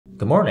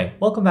Good morning,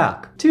 welcome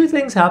back. Two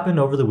things happened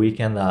over the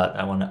weekend that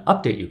I want to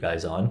update you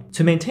guys on.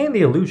 To maintain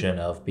the illusion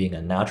of being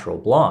a natural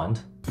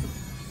blonde,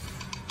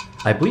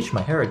 I bleached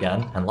my hair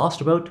again and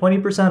lost about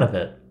 20% of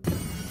it.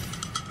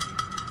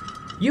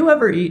 You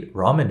ever eat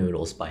ramen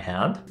noodles by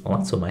hand? Well,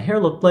 that's what my hair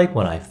looked like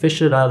when I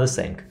fished it out of the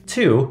sink.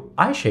 2,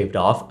 I shaved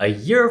off a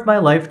year of my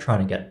life trying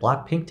to get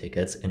Blackpink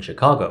tickets in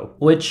Chicago.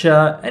 Which,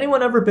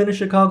 anyone ever been to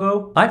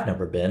Chicago? I've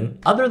never been,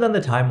 other than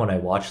the time when I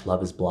watched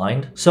Love is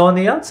Blind. So on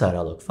the outside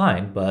I look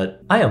fine,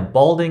 but I am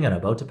balding and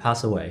about to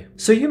pass away.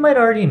 So you might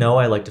already know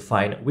I like to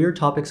find weird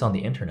topics on the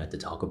internet to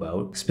talk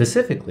about,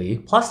 specifically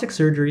plastic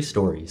surgery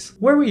stories,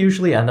 where we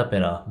usually end up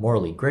in a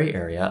morally gray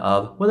area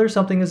of whether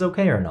something is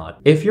okay or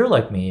not. If you're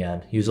like me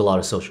and use a lot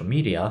of social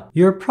media,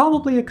 you're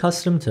probably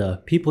accustomed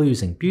to people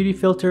using beauty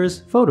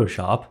filters,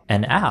 Photoshop,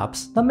 and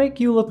apps that make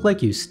you look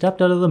like you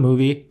stepped out of the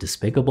movie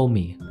Despicable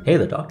Me. Hey,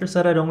 the doctor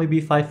said I'd only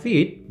be 5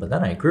 feet, but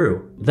then I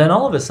grew. Then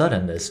all of a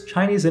sudden, this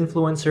Chinese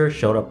influencer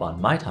showed up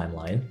on my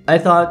timeline. I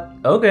thought,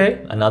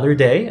 okay, another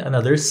day,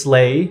 another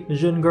slay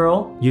Jin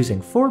girl,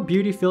 using 4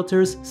 beauty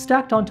filters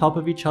stacked on top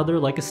of each other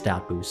like a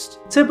stat boost.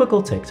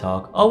 Typical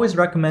TikTok, always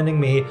recommending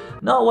me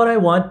not what I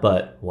want,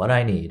 but what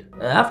I need.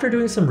 After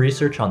doing some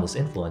research on this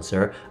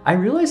influencer, I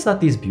realized that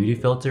these beauty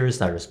filters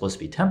that are supposed to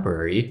be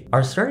temporary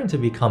are starting to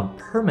become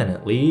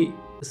permanently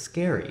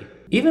scary.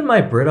 Even my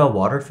Brita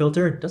water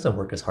filter doesn't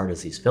work as hard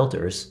as these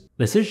filters.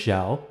 This is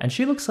Zhao, and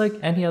she looks like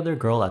any other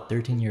girl at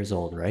 13 years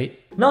old, right?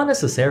 Not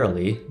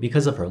necessarily.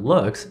 Because of her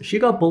looks, she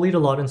got bullied a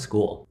lot in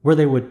school, where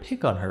they would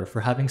pick on her for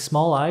having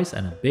small eyes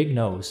and a big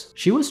nose.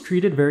 She was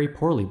treated very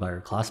poorly by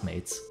her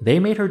classmates. They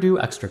made her do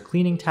extra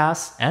cleaning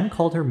tasks and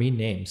called her mean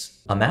names.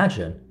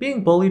 Imagine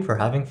being bullied for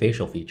having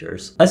facial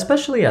features,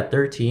 especially at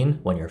 13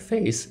 when your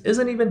face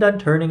isn't even done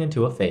turning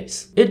into a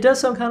face. It does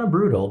sound kind of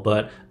brutal,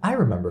 but I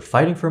remember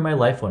fighting for my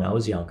life when I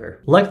was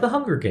younger. Like the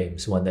Hunger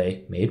Games when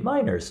they made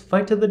minors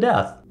fight to the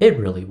death. It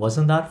really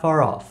wasn't that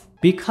far off.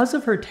 Because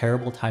of her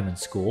terrible time in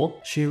school,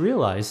 she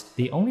realized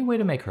the only way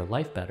to make her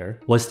life better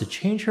was to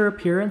change her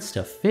appearance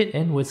to fit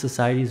in with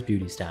society's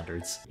beauty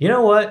standards. You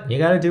know what? You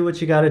gotta do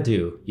what you gotta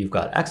do. You've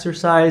got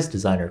exercise,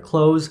 designer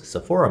clothes,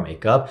 Sephora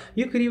makeup,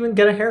 you could even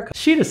get a haircut.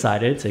 She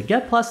decided to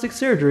get plastic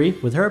surgery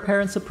with her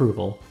parents'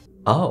 approval.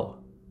 Oh.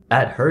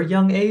 At her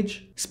young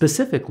age?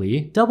 Specifically,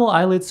 double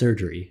eyelid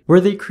surgery,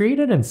 where they create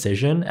an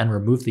incision and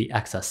remove the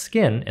excess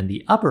skin in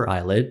the upper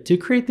eyelid to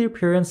create the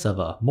appearance of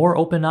a more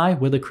open eye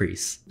with a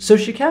crease. So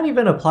she can't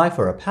even apply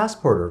for a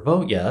passport or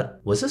vote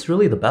yet. Was this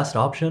really the best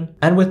option?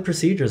 And with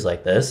procedures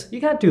like this, you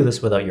can't do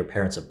this without your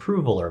parents'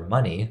 approval or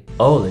money.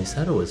 Oh, they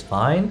said it was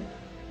fine?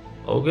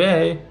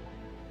 Okay.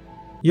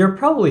 You're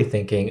probably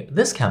thinking,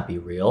 this can't be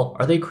real.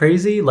 Are they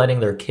crazy letting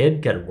their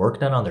kid get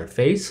work done on their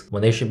face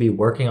when they should be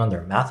working on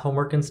their math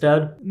homework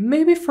instead?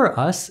 Maybe for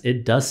us,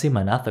 it does seem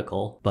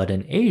unethical, but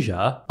in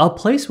Asia, a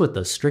place with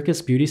the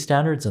strictest beauty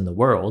standards in the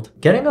world,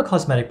 getting a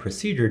cosmetic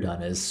procedure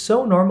done is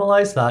so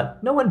normalized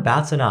that no one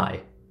bats an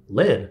eye.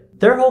 Lid.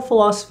 Their whole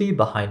philosophy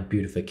behind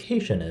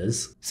beautification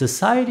is,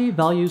 society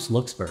values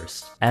looks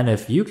first, and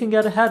if you can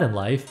get ahead in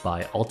life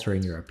by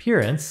altering your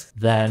appearance,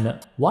 then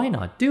why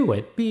not do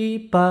it?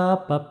 Beep,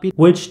 bop, bop, beep.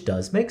 Which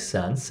does make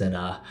sense in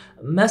a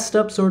messed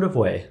up sort of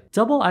way.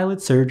 Double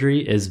eyelid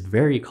surgery is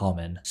very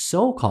common,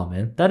 so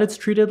common that it's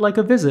treated like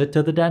a visit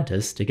to the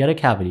dentist to get a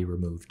cavity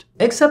removed.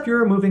 Except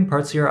you're removing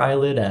parts of your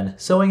eyelid and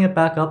sewing it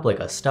back up like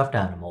a stuffed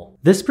animal.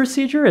 This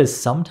procedure is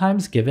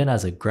sometimes given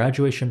as a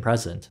graduation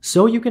present,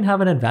 so you can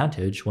have an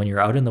advantage when you're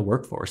out in the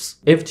workforce.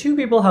 If 2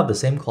 people have the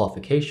same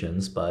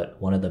qualifications,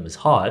 but one of them is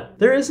hot,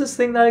 there is this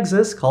thing that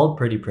exists called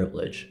pretty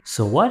privilege.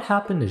 So what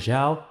happened to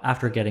Zhao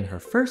after getting her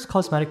first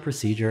cosmetic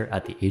procedure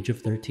at the age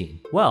of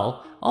 13?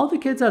 Well, all the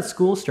kids at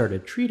school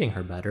started treating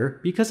her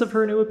better because of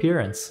her new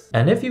appearance.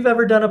 And if you've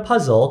ever done a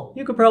puzzle,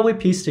 you could probably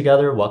piece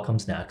together what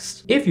comes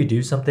next. If you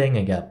do something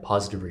and get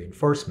positive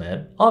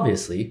reinforcement,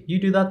 obviously you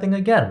do that thing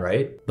again,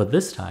 right? But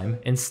this time,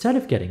 instead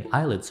of getting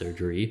eyelid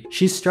surgery,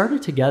 she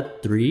started to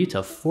get 3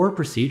 to 4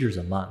 procedures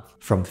a month.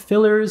 From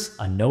fillers,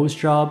 a nose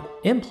job,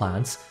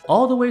 implants,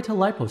 all the way to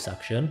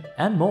liposuction,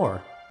 and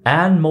more.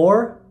 And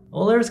more?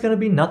 Well, there's gonna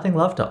be nothing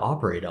left to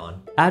operate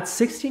on. At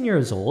 16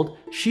 years old,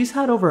 she's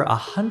had over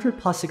 100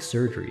 plastic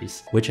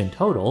surgeries, which in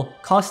total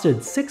costed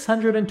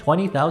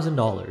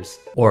 $620,000.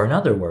 Or in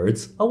other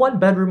words, a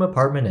 1-bedroom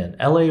apartment in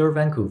LA or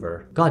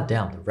Vancouver. God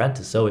damn, the rent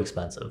is so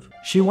expensive.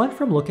 She went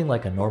from looking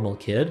like a normal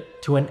kid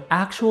to an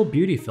actual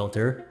beauty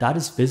filter that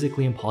is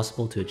physically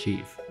impossible to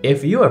achieve.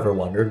 If you ever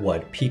wondered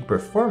what peak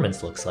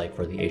performance looks like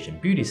for the Asian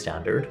beauty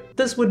standard,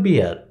 this would be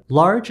it.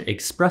 Large,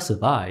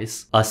 expressive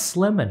eyes, a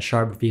slim and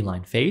sharp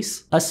V-line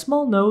face, a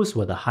small nose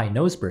with a high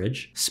nose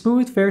bridge,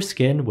 smooth fair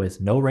skin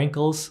with no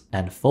wrinkles,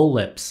 and full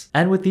lips.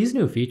 And with these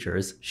new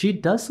features, she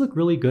does look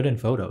really good in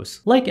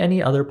photos, like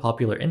any other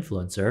popular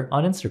influencer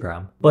on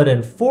Instagram. But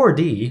in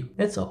 4D,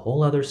 it's a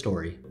whole other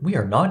story. We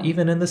are not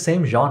even in the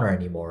same genre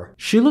anymore.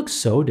 She looks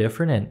so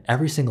different in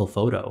every single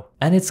photo,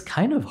 and it's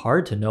kind of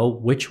hard to know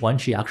which one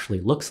she actually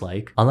looks looks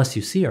like unless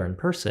you see her in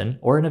person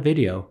or in a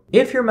video.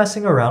 If you're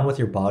messing around with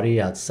your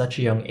body at such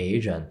a young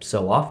age and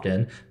so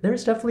often,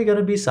 there's definitely going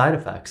to be side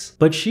effects.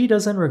 But she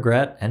doesn't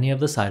regret any of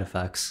the side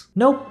effects.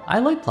 Nope, I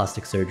like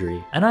plastic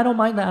surgery, and I don't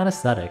mind the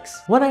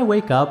anesthetics. When I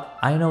wake up,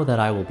 I know that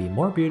I will be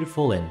more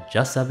beautiful in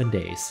just 7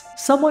 days.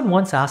 Someone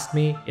once asked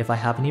me if I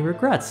have any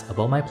regrets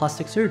about my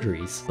plastic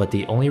surgeries, but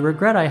the only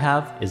regret I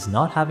have is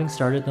not having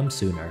started them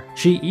sooner.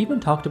 She even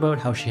talked about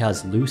how she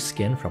has loose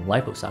skin from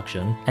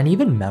liposuction, and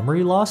even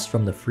memory loss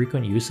from the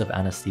frequent use of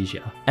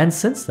anesthesia. And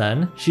since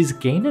then, she's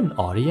gained an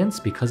audience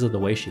because of the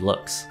way she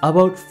looks.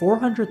 About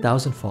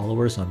 400,000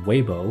 followers on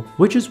Weibo,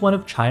 which is one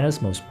of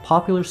China's most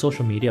popular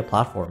social media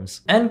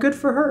platforms. And good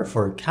for her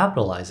for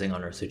capitalizing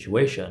on her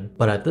situation,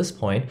 but at this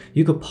point,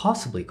 you could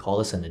possibly call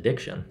this an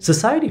addiction.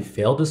 Society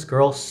failed this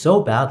girl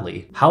so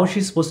badly. How is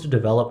she supposed to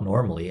develop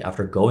normally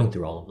after going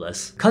through all of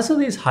this? Because of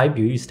these high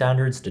beauty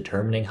standards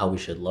determining how we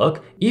should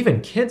look,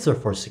 even kids are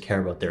forced to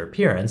care about their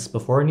appearance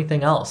before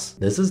anything else.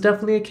 This is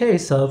definitely a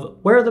case of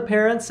where are the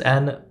parents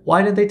and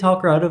why did they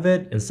talk her out of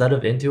it instead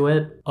of into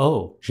it?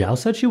 Oh, Zhao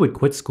said she would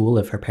quit school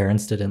if her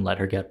parents didn't let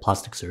her get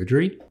plastic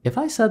surgery. If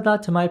I said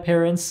that to my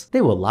parents,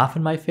 they would laugh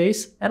in my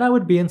face and I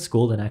would be in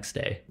school the next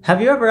day.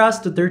 Have you ever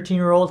asked a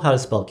 13-year-old how to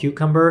spell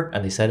cucumber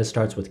and they said it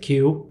starts with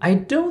Q? I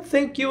don't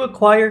think you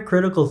acquire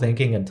critical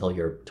thinking until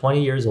you're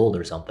 20 years old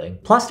or something.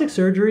 Plastic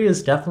surgery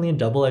is definitely a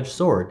double-edged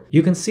sword.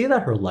 You can see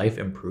that her life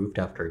improved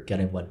after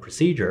getting one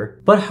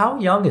procedure, but how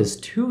young is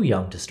too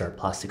young to start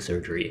plastic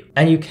surgery?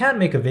 And you can't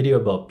make a video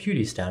about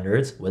beauty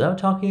standards without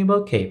talking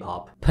about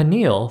K-pop.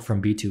 Peniel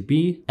from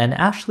B2B and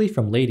Ashley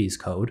from Ladies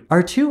Code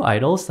are two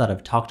idols that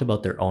have talked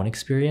about their own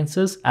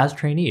experiences as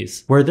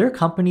trainees, where their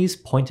companies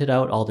pointed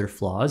out all their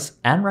flaws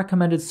and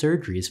recommended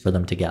surgeries for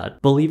them to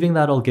get, believing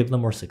that'll give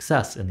them more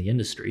success in the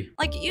industry.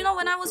 Like, you know,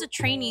 when I was a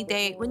trainee,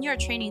 when you're a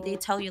trainee, they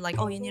tell you like,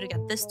 oh, you need to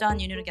get this done,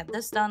 you need to get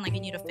this done, like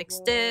you need to fix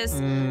this,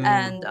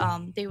 and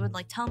they would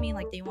like tell me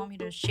like they want me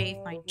to shave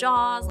my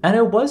jaws. And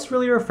it was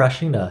really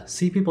refreshing to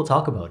see people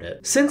talk about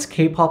it. Since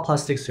K-pop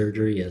plastic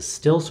surgery is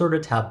still sort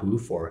of taboo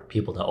for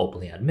people to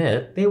openly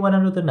admit, they went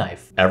under the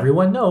knife.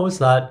 Everyone knows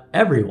that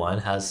everyone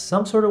has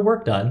some sort of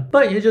work done,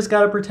 but you just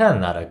gotta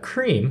pretend that a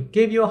cream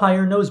gave you a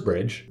higher nose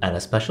bridge and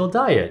a special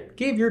diet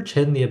gave your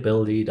chin the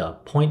ability to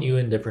point you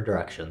in different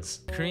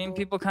directions. Korean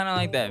people kind of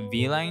like that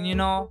V-line, you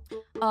know?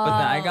 But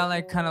then I got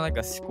like kind of like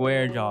a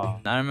square jaw.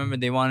 I remember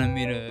they wanted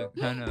me to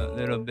kind of a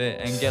little bit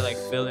and get like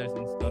fillers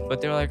and stuff.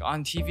 But they were like,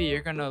 on TV,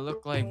 you're gonna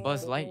look like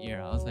Buzz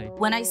Lightyear. I was like,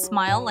 when I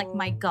smile, like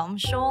my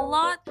gums show a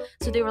lot.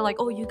 So they were like,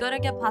 oh, you gotta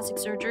get plastic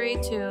surgery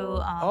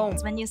to,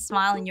 when you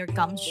smile and your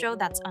gums show,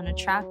 that's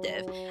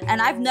unattractive. And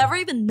I've never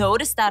even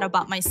noticed that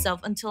about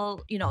myself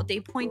until, you know, they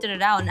pointed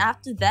it out. And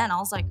after then, I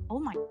was like, oh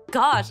my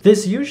gosh.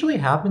 This usually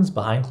happens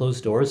behind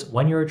closed doors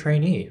when you're a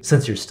trainee,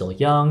 since you're still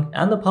young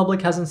and the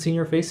public hasn't seen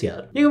your face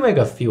yet. You can make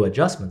a few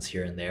adjustments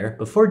here and there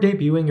before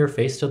debuting your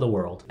face to the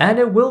world. And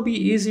it will be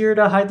easier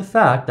to hide the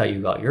fact that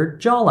you got your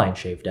jawline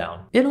shaved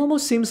down. It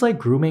almost seems like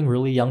grooming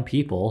really young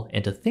people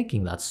into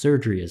thinking that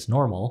surgery is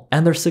normal,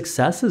 and their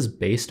success is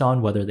based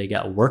on whether they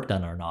get work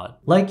done or not.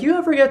 Like, you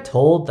ever get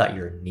told that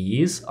your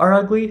knees are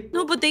ugly?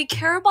 No, but they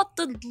care about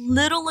the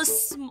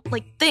littlest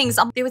like things.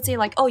 They would say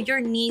like, oh,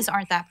 your knees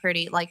aren't that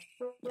pretty. Like,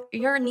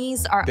 your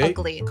knees are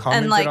ugly.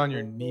 Commented and like on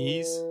your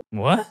knees?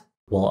 what?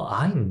 Well,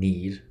 I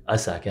need a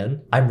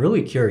second. I'm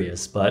really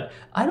curious, but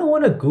I don't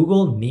want to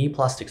Google knee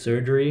plastic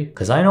surgery,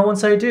 because I know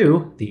once I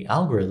do, the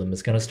algorithm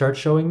is going to start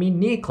showing me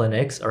knee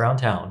clinics around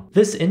town.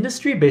 This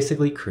industry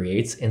basically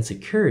creates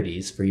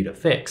insecurities for you to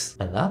fix,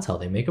 and that's how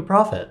they make a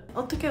profit.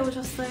 어떻게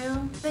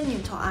오셨어요?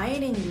 선생님, 저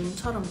아이린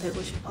님처럼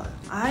되고 싶어요.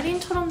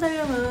 아이린처럼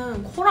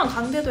되려면 코랑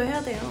강대도 해야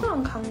돼요.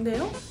 코랑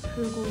강대요?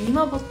 그리고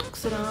이마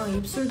보톡스랑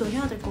입술도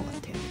해야 될 것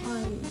같아요.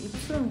 아,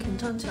 입술은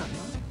괜찮지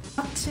않나?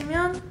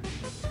 합치면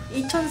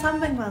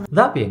 2,300만 원.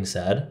 That being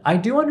said, I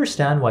do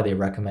understand why they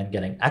recommend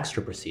getting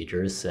extra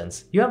procedures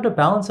since you have to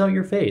balance out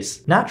your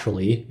face.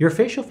 Naturally, your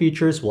facial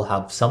features will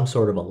have some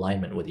sort of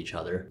alignment with each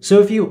other. So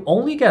if you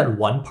only get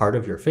one part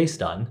of your face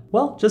done,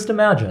 well, just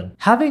imagine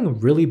having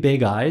really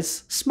big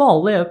eyes,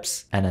 small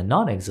lips, and a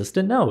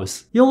non-existent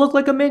nose. You'll look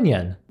like a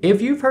minion.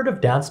 If you've heard of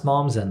Dance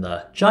Moms and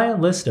the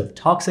giant list of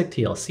toxic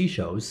TLC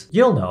shows,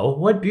 you'll know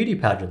what beauty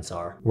pageants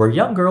are, where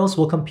young girls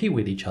will compete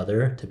with each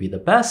other to be the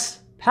best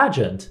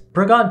pageant,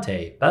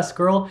 Brigante, Best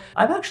Girl.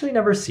 I've actually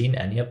never seen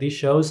any of these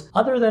shows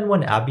other than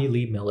when Abby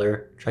Lee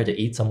Miller tried to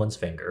eat someone's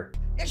finger.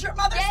 Is your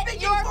mother Get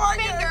speaking your for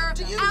finger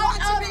you? Do you out want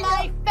to of be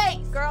my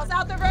face! Girls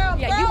out the room!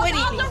 Yeah, you would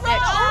eat me.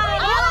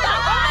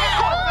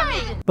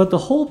 But the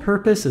whole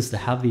purpose is to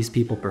have these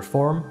people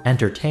perform,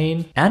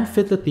 entertain, and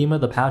fit the theme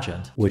of the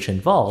pageant, which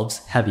involves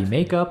heavy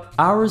makeup,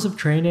 hours of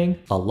training,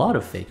 a lot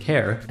of fake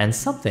hair, and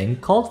something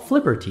called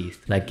flipper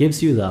teeth that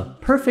gives you the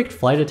perfect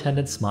flight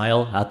attendant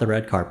smile at the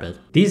red carpet.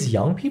 These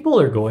young people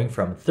are going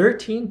from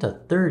 13 to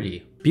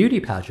 30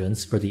 Beauty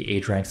pageants for the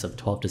age ranks of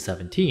 12 to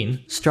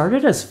 17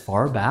 started as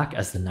far back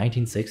as the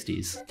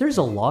 1960s. There's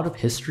a lot of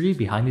history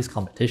behind these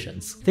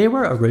competitions. They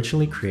were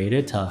originally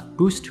created to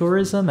boost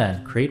tourism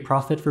and create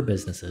profit for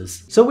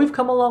businesses. So we've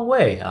come a long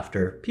way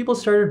after people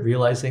started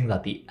realizing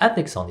that the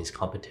ethics on these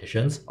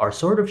competitions are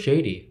sort of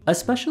shady,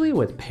 especially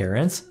with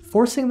parents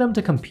forcing them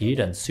to compete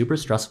in super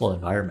stressful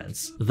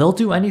environments. They'll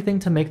do anything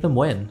to make them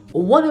win.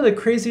 One of the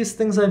craziest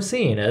things I've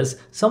seen is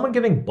someone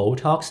giving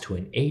Botox to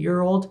an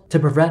 8-year-old to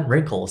prevent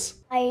wrinkles.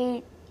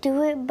 I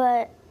do it,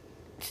 but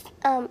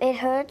it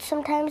hurts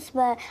sometimes,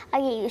 but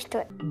I get used to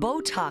it.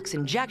 Botox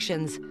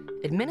injections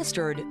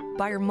administered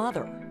by her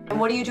mother. And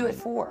what do you do it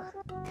for?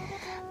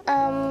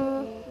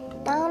 I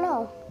don't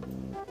know.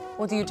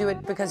 Well, do you do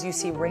it because you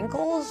see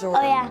wrinkles, or?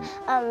 Oh yeah,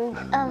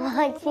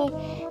 I see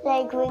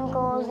like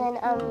wrinkles and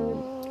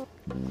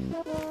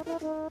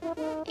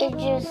it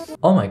just...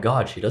 Oh my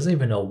god, she doesn't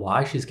even know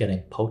why she's getting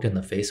poked in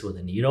the face with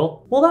a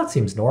needle? Well, that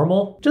seems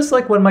normal. Just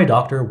like when my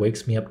doctor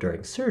wakes me up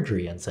during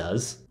surgery and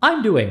says,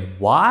 "I'm doing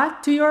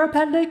what to your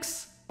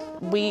appendix?"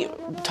 We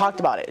talked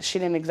about it. She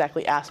didn't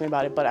exactly ask me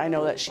about it, but I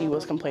know that she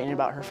was complaining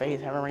about her face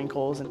having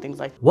wrinkles and things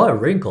like that. What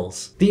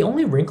wrinkles? The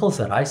only wrinkles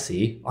that I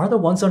see are the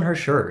ones on her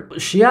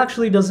shirt. She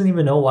actually doesn't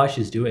even know why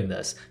she's doing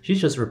this.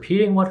 She's just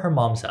repeating what her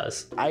mom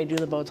says. I do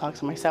the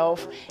Botox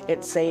myself.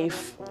 It's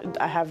safe.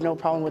 I have no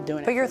problem with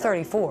doing it. But you're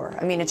 34.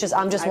 I mean, it's just,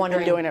 I'm just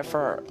wondering. I've been doing it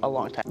for a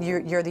long time.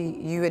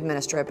 You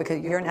administer it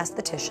because you're an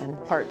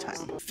esthetician.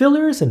 Part-time.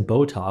 Fillers and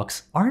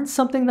Botox aren't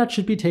something that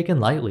should be taken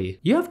lightly.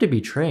 You have to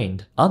be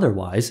trained.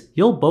 Otherwise,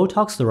 you'll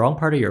Botox the wrong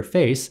part of your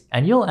face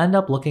and you'll end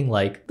up looking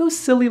like those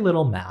silly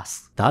little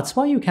masks. That's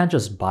why you can't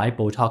just buy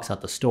Botox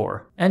at the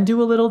store and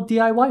do a little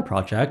DIY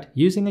project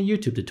using a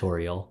YouTube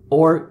tutorial.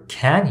 Or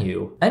can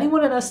you?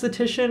 Anyone an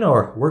esthetician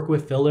or work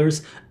with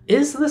fillers?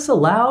 Is this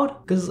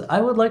allowed? Because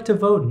I would like to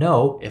vote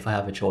no if I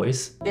have a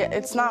choice. Yeah,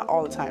 it's not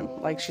all the time.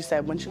 Like she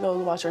said, when she goes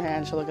to wash her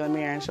hands, she'll look in the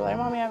mirror and she'll like,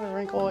 "Mommy, I have a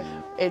wrinkle."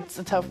 It's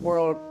a tough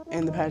world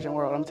in the pageant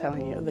world, I'm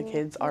telling you. The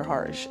kids are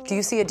harsh. Do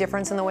you see a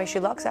difference in the way she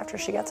looks after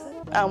she gets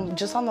it?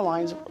 Just on the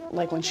lines,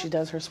 like when she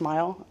does her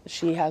smile,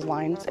 she has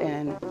lines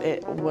and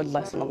it would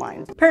lessen the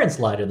lines. Parents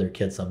lie to their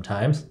kids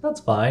sometimes. That's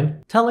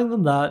fine. Telling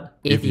them that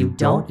if you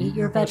don't eat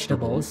your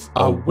vegetables,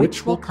 a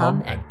witch will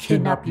come and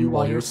kidnap you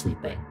while you're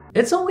sleeping.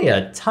 It's only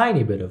a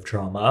tiny bit of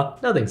trauma,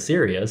 nothing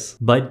serious.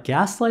 But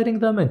gaslighting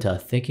them into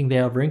thinking they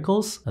have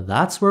wrinkles,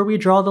 that's where we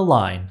draw the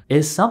line,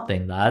 is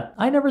something that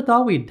I never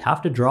thought we'd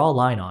have to draw a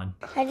line on.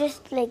 I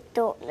just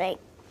don't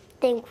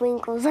think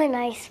wrinkles are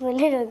nice for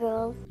little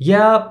girls.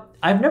 Yeah,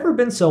 I've never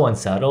been so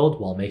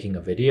unsettled while making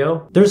a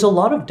video. There's a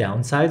lot of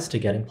downsides to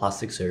getting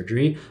plastic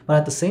surgery, but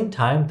at the same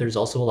time, there's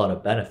also a lot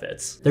of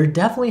benefits. There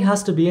definitely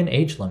has to be an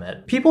age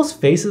limit. People's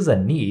faces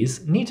and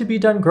knees need to be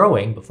done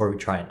growing before we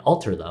try and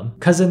alter them,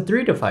 because in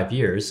 3 to 5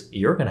 years,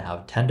 you're gonna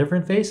have 10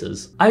 different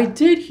faces. I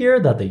did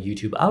hear that the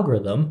YouTube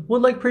algorithm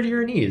would like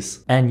prettier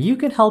knees, and you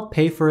can help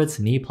pay for its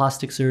knee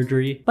plastic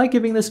surgery by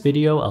giving this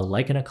video a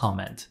like and a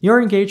comment. Your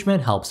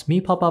engagement helps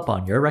me pop up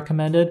on your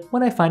recommended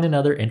when I find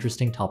another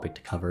interesting topic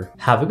to cover.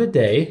 Have a good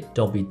day,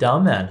 don't be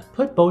dumb, and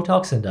put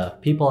Botox into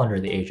people under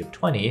the age of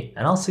 20,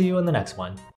 and I'll see you in the next one.